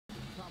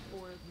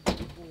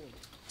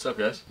What's up,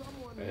 guys?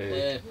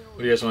 Hey. What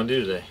do you guys want to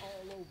do today?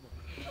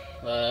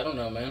 I don't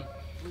know, man.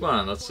 Come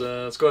on, let's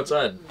go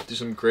outside, do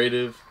something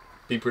creative,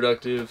 be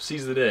productive,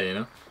 seize the day, you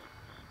know?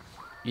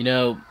 You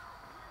know,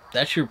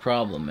 that's your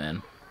problem,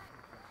 man.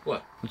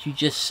 What? What you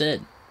just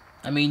said.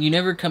 I mean, you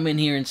never come in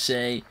here and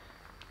say,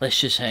 let's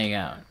just hang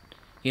out.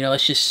 You know,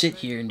 let's just sit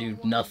here and do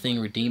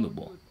nothing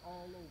redeemable.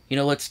 You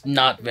know, let's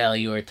not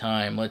value our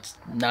time. Let's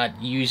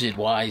not use it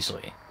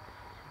wisely.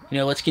 You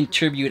know, let's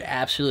contribute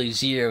absolutely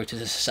zero to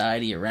the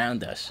society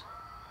around us.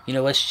 You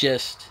know, let's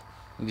just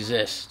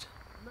exist.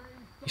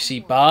 You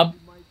see, Bob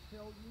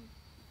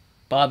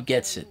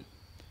gets it.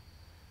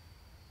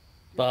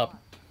 Bob,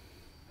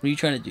 what are you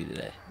trying to do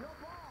today?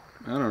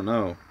 I don't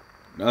know.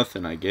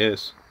 Nothing, I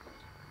guess.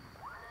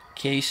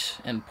 Case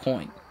and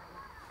point.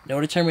 No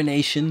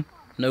determination,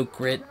 no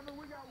grit,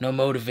 no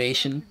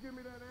motivation.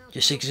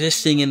 Just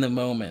existing in the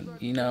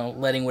moment, you know,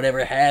 letting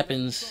whatever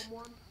happens,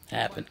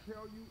 happen.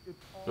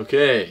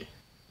 Okay,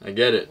 I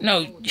get it.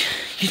 No,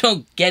 you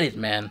don't get it,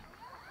 man.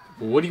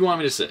 What do you want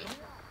me to say?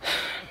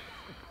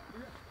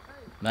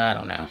 I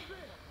don't know.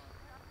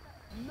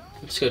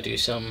 Let's go do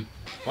something.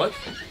 What?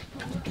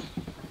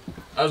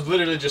 I was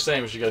literally just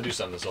saying we should go do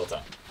something this whole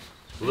time.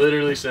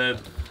 Literally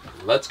said,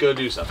 let's go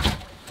do something.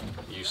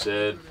 You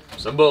said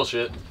some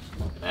bullshit.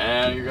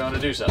 Now you're going to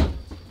do something.